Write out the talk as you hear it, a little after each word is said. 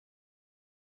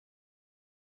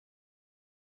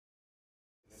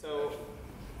So,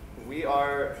 we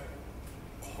are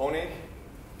Honig,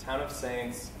 Town of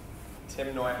Saints,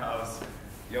 Tim Neuhaus,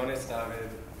 Jonas David,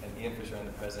 and Ian Fisher in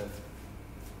the present.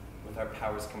 With our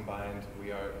powers combined,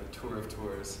 we are the tour of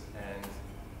tours, and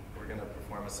we're going to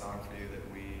perform a song for you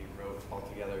that we wrote all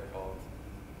together called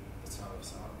The Song of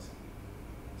Songs.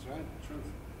 That's right,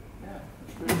 truth. Yeah,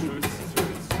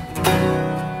 truth.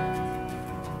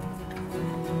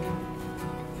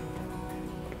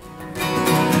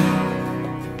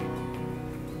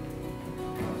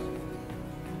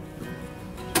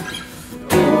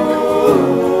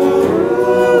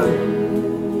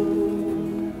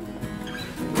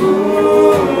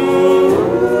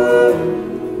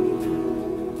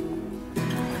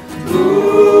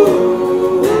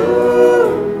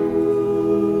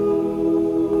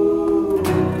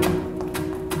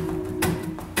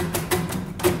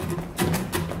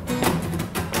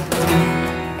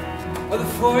 All the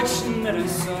fortune that I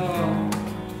saw,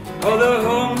 all the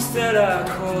homes that I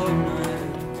called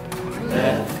mine,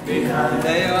 left behind,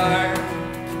 they are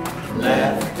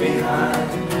left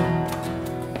behind.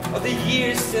 all the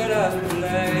years that I've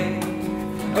played,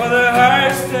 all the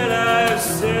hearts that I've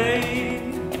saved.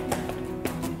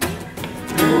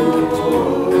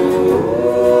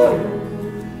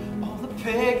 All the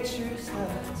pictures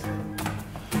left,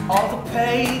 all the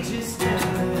pages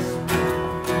turned,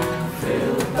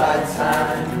 filled by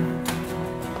time,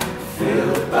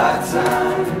 filled by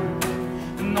time.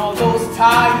 And all those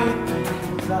tired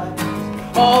people's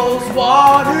eyes, all those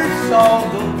waters, all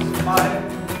those fires.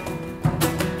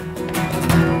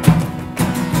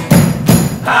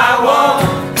 I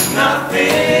want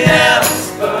nothing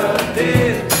else but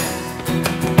this,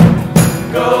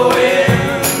 going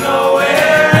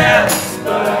nowhere else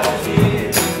but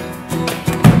here.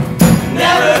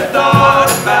 Never thought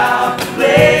about the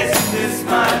place this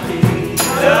might lead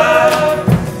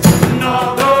us, and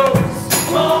all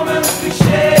those moments we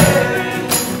share.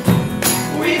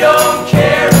 We don't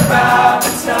care about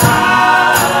the time.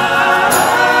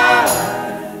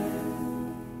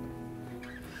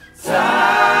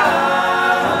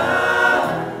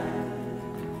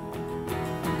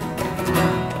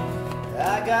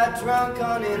 I got drunk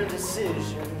on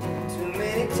indecision, too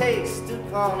many tastes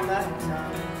upon my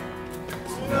tongue.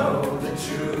 To know the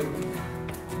truth,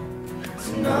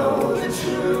 to know the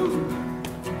truth.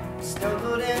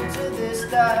 Stumbled into this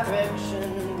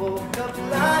direction, woke up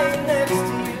lying next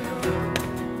to you.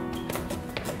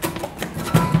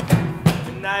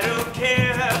 And I don't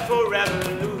care for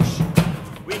revolution,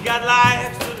 we got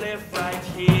lives to live right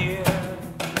here.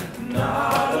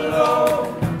 Not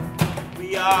alone,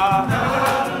 We are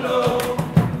not alone.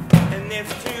 and if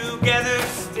together's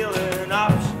still an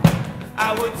option,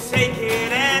 I would take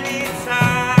it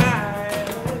anytime.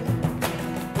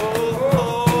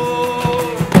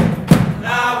 Oh,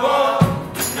 I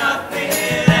want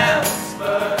nothing else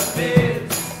but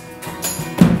this,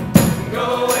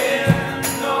 going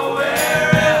nowhere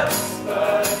else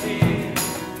but here.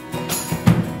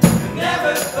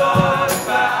 Never thought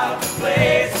about the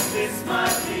place this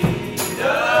might lead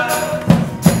us.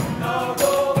 All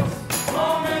those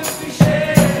moments we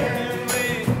share,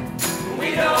 we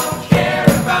don't care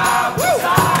about the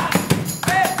time.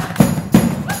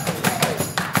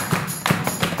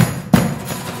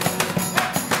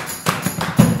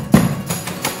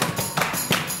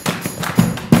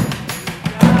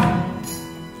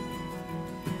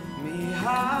 me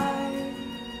high,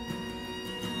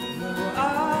 no I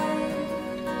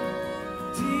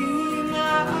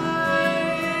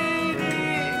denied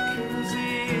it, 'cause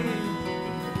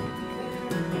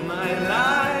in my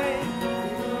life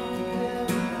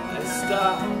I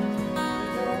stopped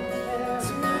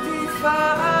to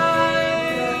define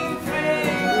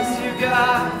things you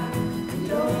got.